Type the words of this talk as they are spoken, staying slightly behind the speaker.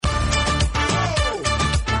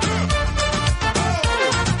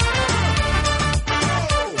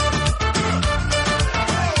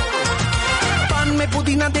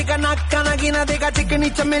महंगी ना देगा चिकनी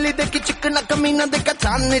चमेली देखी चिकना कमीना देखा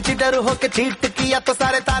चांदनी चिटर होके चीट किया तो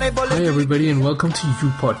सारे तारे बोले. Hi everybody and welcome to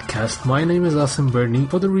Upodcast. My name is Asim Bernie.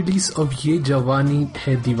 For the release of Yeh Jawaani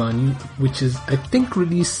Hai Deewani, which is I think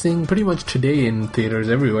releasing pretty much today in theaters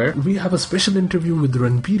everywhere, we have a special interview with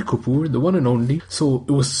Ranbir Kapoor, the one and only. So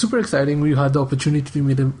it was super exciting. We had the opportunity to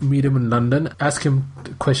meet him in London, ask him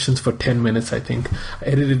questions for 10 minutes I think. I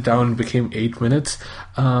edited it down, it became 8 minutes.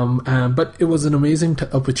 But it was an amazing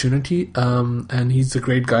opportunity, and he's a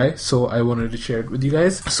great guy, so I wanted to share it with you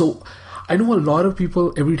guys. So I know a lot of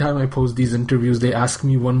people, every time I post these interviews, they ask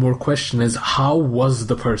me one more question is, how was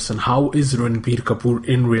the person? How is Ranbir Kapoor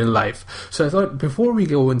in real life? So I thought before we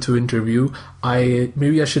go into interview, I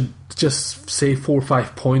should just say 4 or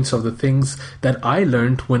 5 points of the things that I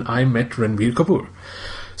learned when I met Ranbir Kapoor.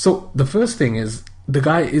 So the first thing is, the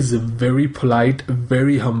guy is very polite,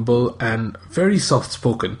 very humble, and very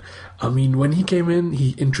soft-spoken. I mean, when he came in,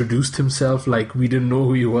 he introduced himself like we didn't know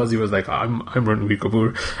who he was. He was like, I'm Ranbir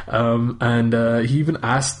Kapoor. And he even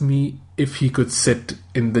asked me if he could sit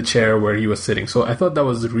in the chair where he was sitting. So I thought that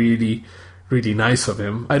was really, really nice of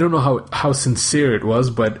him. I don't know how sincere it was,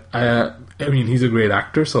 but I mean, he's a great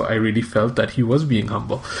actor, so I really felt that he was being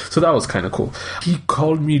humble. So that was kind of cool. He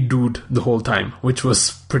called me dude the whole time, which was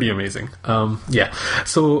pretty amazing.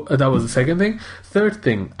 So that was the second thing. Third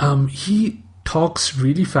thing, he talks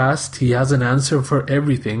really fast. He has an answer for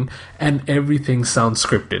everything, and everything sounds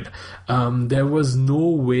scripted. There was no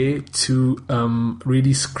way to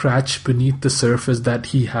really scratch beneath the surface that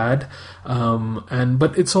he had.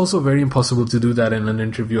 But it's also very impossible to do that in an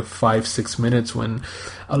interview of 5-6 minutes when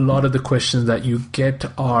a lot of the questions that you get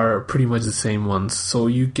are pretty much the same ones. So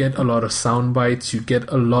you get a lot of sound bites, you get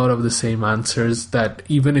a lot of the same answers that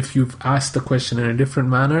even if you've asked the question in a different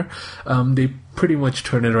manner, they pretty much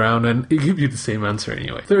turn it around and give you the same answer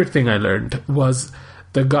anyway. Third thing I learned was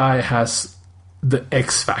the guy has the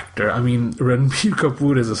X factor. I mean, Ranbir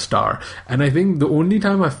Kapoor is a star, and I think the only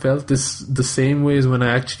time I felt this the same way is when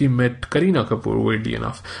I actually met Kareena Kapoor, weirdly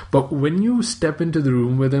enough. But when you step into the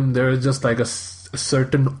room with him, there is just like a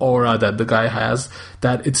certain aura that the guy has,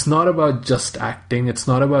 that it's not about just acting, it's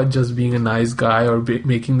not about just being a nice guy or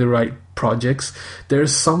making the right projects.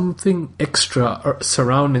 There's something extra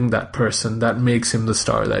surrounding that person that makes him the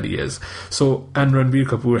star that he is. So, and Ranbir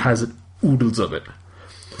Kapoor has oodles of it.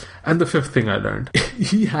 And the fifth thing I learned,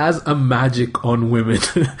 he has a magic on women.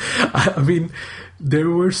 I mean,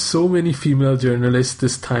 there were so many female journalists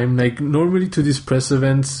this time. Like, normally to these press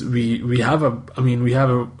events, we have a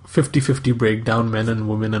 50-50 breakdown, men and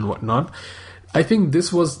women and whatnot. I think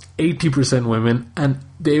this was 80% women, and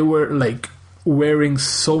they were like wearing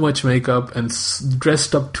so much makeup and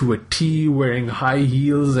dressed up to a T, wearing high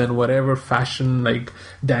heels and whatever fashion, like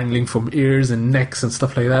dangling from ears and necks and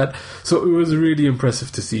stuff like that. So it was really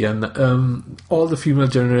impressive to see. And all the female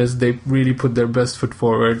journalists, they really put their best foot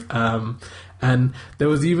forward. And there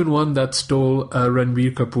was even one that stole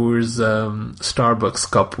Ranbir Kapoor's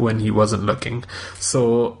Starbucks cup when he wasn't looking.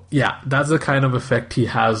 So, yeah, that's the kind of effect he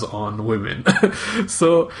has on women.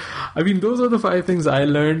 So, I mean, those are the 5 things I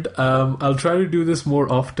learned. I'll try to do this more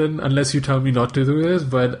often, unless you tell me not to do this.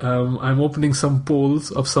 But I'm opening some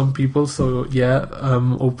polls of some people. So, yeah,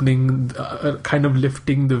 opening, kind of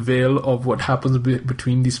lifting the veil of what happens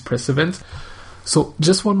between these press events. So,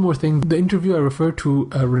 just one more thing. The interview I refer to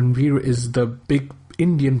Ranbir is the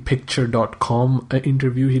bigindianpicture.com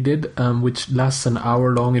interview he did, which lasts an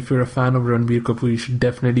hour long. If you're a fan of Ranbir Kapoor, you should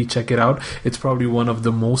definitely check it out. It's probably one of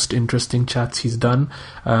the most interesting chats he's done.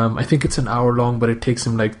 I think it's an hour long, but it takes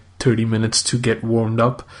him like 30 minutes to get warmed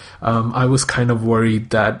up. I was kind of worried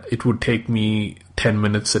that it would take me 10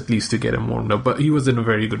 minutes at least to get him warmed up, but he was in a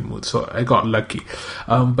very good mood, so I got lucky.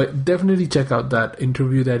 But definitely check out that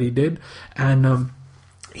interview that he did, and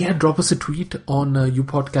drop us a tweet on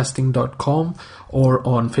upodcasting.com or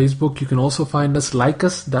on Facebook. You can also find us, like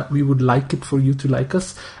us, that we would like it for you to like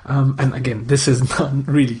us. And again, this is not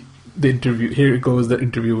really the interview. Here it goes, the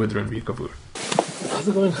interview with Ranbir Kapoor. How's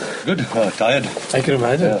it going? Good. Tired. I can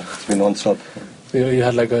imagine. Yeah, it's been non-stop. You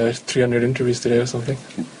had like 300 interviews today or something?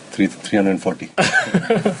 340.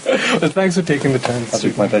 Well, thanks for taking the time. That's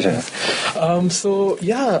my pleasure. I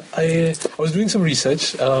was doing some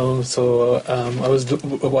research. I was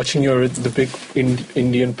watching the big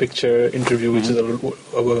Indian picture interview, which is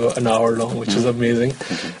an hour long, which is amazing.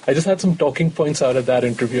 I just had some talking points out of that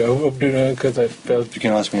interview. I hope because I felt you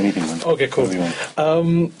can ask me anything. Man. Okay, cool.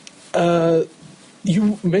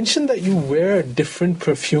 You mentioned that you wear a different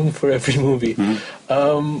perfume for every movie.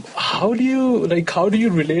 How do you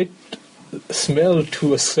relate smell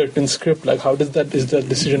to a certain script? Like, is that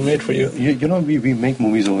decision made for you? We make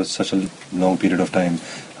movies over such a long period of time.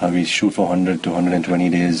 We shoot for 100 to 120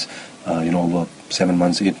 days, over 7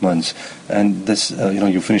 months, 8 months. And this,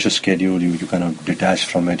 you finish a schedule, you kind of detach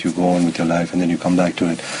from it, you go on with your life, and then you come back to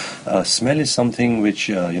it. Smell is something which,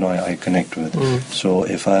 I connect with. So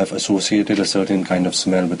if I have associated a certain kind of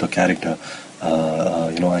smell with a character,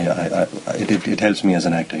 it helps me as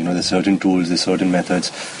an actor. There's certain tools, there's certain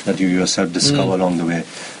methods that you yourself discover along the way.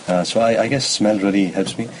 So I guess smell really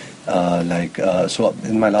helps me. So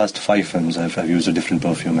in my last 5 films, I've used a different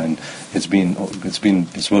perfume, and it's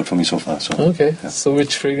worked for me so far. So okay. Yeah. So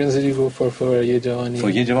which fragrance did you go for Yeh Jawaani? For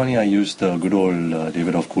Yeh Jawaani, I used the good old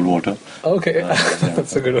David of Cool Water. Okay,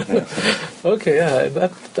 that's a good one. Yeah. Okay, yeah,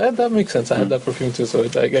 that makes sense. I have that perfume too, so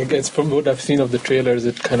I guess from what I've seen of the trailers,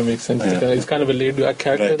 it kind of makes sense. Yeah. It's kind of a laid-back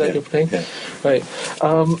character that you're playing, Yeah. right?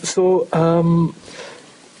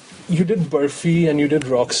 You did Burfi and you did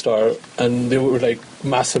Rockstar, and they were like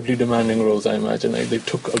massively demanding roles, I imagine. Like, they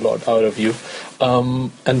took a lot out of you.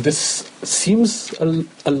 And this seems a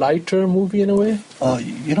lighter movie in a way?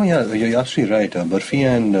 You're absolutely right. Burfi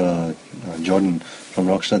and Jordan from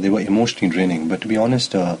Rockstar, they were emotionally draining. But to be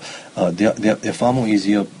honest, they're far more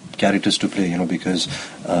easier characters to play, because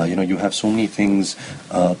you have so many things,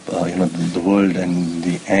 the world and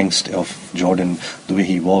the angst of Jordan, the way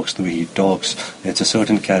he walks, the way he talks. It's a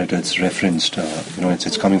certain character, it's referenced,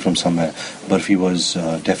 it's coming from somewhere. Burfi was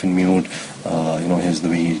deaf and mute, the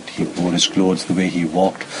way he wore his clothes, the way he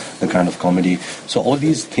walked, the kind of comedy. So all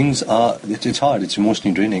these things it's hard, it's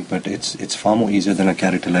emotionally draining, but it's far more easier than a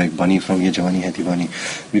character like Bunny from Yeh Jawaani Hai Deewani,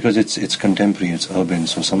 because it's contemporary, it's urban,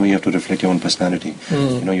 so somewhere you have to reflect your own personality.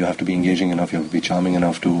 You have to be engaging enough, you have to be charming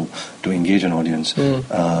enough to engage an audience,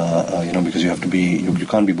 because you have to be, you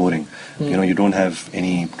can't be boring. You don't have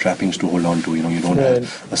any trappings to hold on to, you don't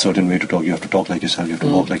have a certain way to talk, you have to talk like yourself, you have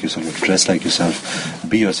to walk like yourself, you have to dress like yourself,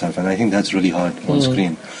 be yourself, and I think that's really hard on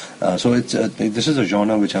screen. So this is a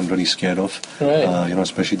genre which I'm really scared of,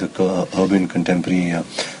 especially the urban contemporary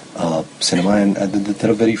cinema, and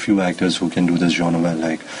there are very few actors who can do this genre well,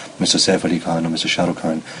 like Mr. Saif Ali Khan or Mr. Shah Rukh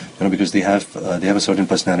Khan, because they have a certain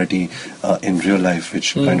personality in real life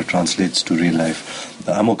which kind of translates to real life.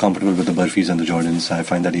 I'm more comfortable with the Burfis and the Jordans. I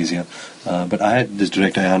find that easier. But I had this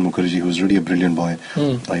director, Ayan Mukherjee, who's really a brilliant boy,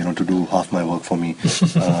 to do half my work for me.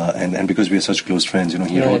 And because we are such close friends,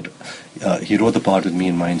 he wrote the part with me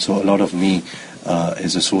in mind. So a lot of me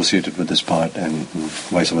is associated with this part, and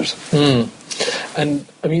vice versa. And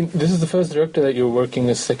I mean, this is the first director that you're working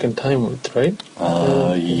a second time with, right?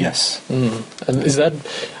 Yes. And is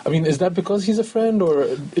that because he's a friend, or?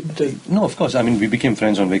 No, of course. I mean, we became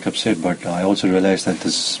friends on Wake Up Set, but I also realized that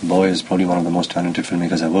this boy is probably one of the most talented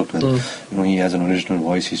filmmakers I've worked with. He has an original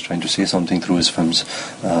voice. He's trying to say something through his films.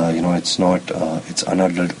 It's not. It's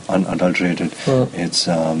unadulterated.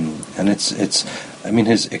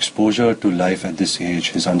 His exposure to life at this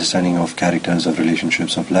age, his understanding of characters, of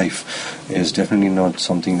relationships, of life, is definitely not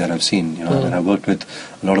something that I've seen. And I've worked with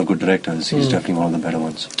a lot of good directors. He's definitely one of the better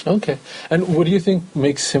ones. Okay. And what do you think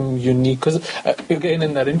makes him unique? Because again,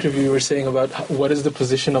 in that interview, you were saying about what is the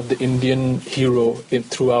position of the Indian hero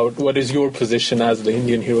throughout. What is your position as the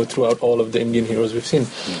Indian hero throughout all of the Indian heroes we've seen?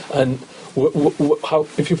 And how,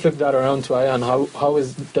 if you flip that around to Ayan,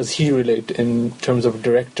 does he relate in terms of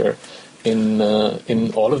director? In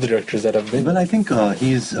all of the directors that have been? Well, I think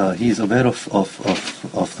he's aware of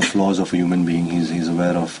the flaws of a human being. He's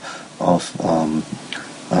aware of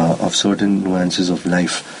certain nuances of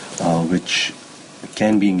life which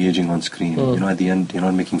can be engaging on screen. At the end, you're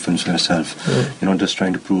not making films for yourself. You're not just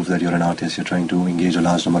trying to prove that you're an artist. You're trying to engage a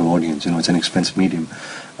large number of audience. It's an expensive medium.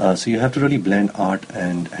 So you have to really blend art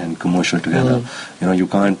and commercial together. You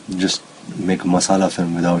can't just make a masala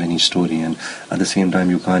film without any story, and at the same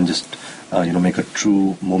time you can't just make a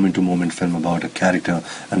true moment-to-moment film about a character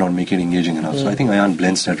and not make it engaging enough. So I think Ayan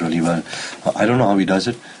blends that really well. I don't know how he does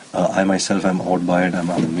it. I myself am awed by it. I'm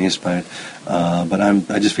amazed by it. But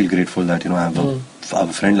I just feel grateful that I have a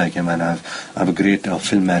friend like him, and I have a great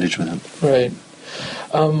film marriage with him. Right.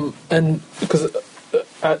 And because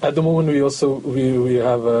at the moment we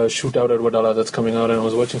have a shootout at Wadala that's coming out, and I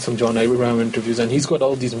was watching some John Abraham interviews, and he's got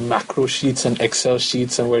all these macro sheets and Excel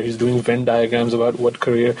sheets, and where he's doing Venn diagrams about what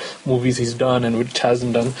career movies he's done and which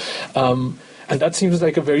hasn't done. And that seems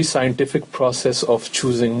like a very scientific process of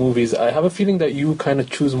choosing movies. I have a feeling that you kind of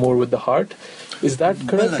choose more with the heart. Is that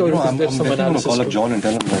correct, or is there some analysis? I'm going to call up John and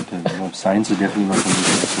tell him that science is definitely not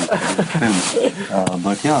something to films.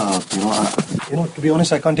 But to be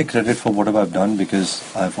honest, I can't take credit for whatever I've done, because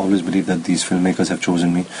I've always believed that these filmmakers have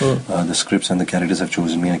chosen me. The scripts and the characters have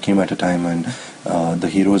chosen me. I came at a time when the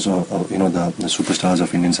heroes, the superstars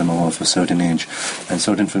of Indian cinema were of a certain age, and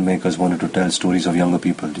certain filmmakers wanted to tell stories of younger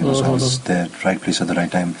people. So I was there right place at the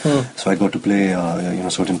right time. So I got to play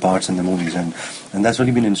certain parts in the movies, and that's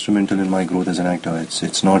really been instrumental in my growth as an actor.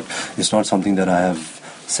 It's not something that I have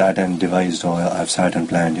sat and devised or I've sat and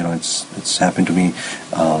planned. It's happened to me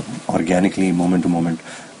organically, moment to moment.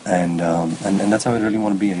 And that's how I really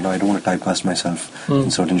want to be. I don't want to typecast myself in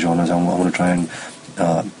certain genres. I want to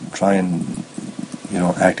try and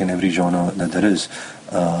act in every genre that there is.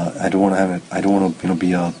 I don't want to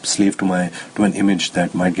be a slave to an image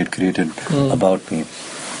that might get created about me.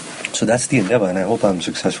 So that's the endeavor, and I hope I'm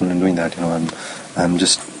successful in doing that. I'm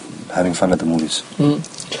just having fun at the movies.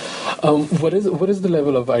 What is the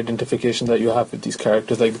level of identification that you have with these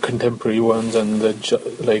characters, like the contemporary ones and the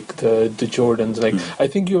Jordans? I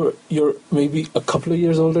think you're maybe a couple of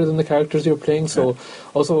years older than the characters you're playing. So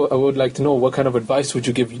also I would like to know, what kind of advice would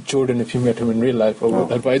you give Jordan if you met him in real life, or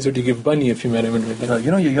what advice would you give Bunny if you met him in real life?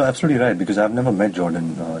 You're absolutely right, because I've never met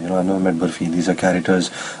Jordan. I've never met Burfi. These are characters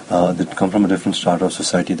that come from a different strata of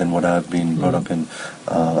society than what I've been brought up in.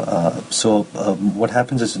 So what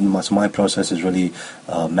happens is, my process is really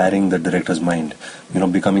marrying the director's mind,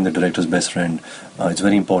 becoming the director's best friend. It's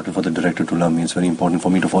very important for the director to love me. It's very important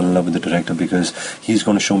for me to fall in love with the director, because he's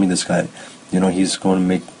going to show me this guy. He's going to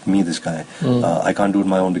make me this guy. I can't do it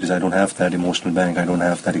my own, because I don't have that emotional bank. I don't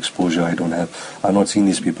have that exposure. I've not seen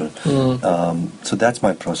these people. So that's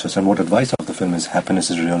my process. And what advice of the film is, happiness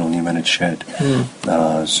is real only when it's shared.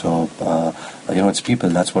 It's people.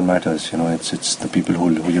 That's what matters. It's the people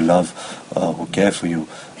who you love, who care for you.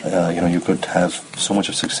 You could have so much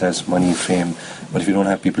of success, money, fame, but if you don't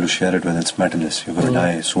have people to share it with, it's matterless. You're going to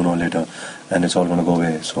die sooner or later, and it's all going to go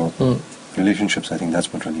away. So relationships, I think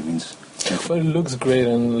that's what really means. Well, it looks great,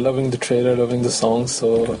 and loving the trailer, loving the song,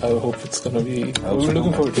 so I hope it's going to be... We're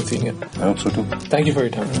looking forward to seeing it. I hope so too. Thank you for your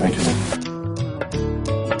time. Thank you.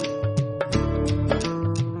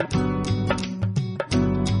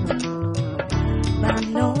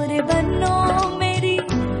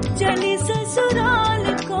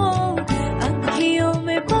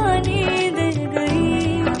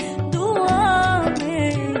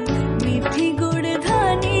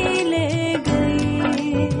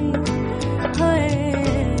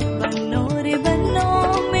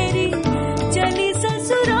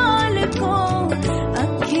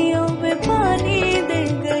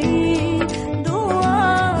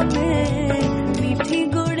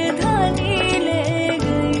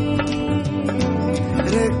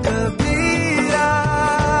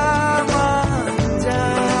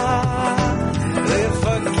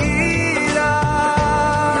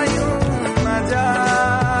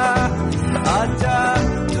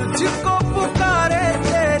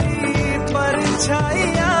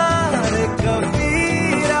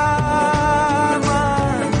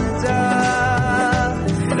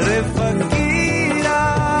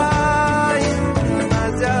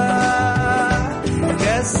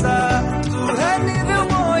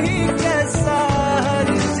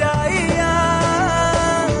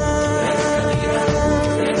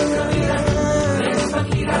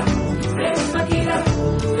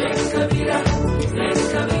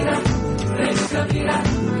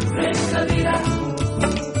 Kabira.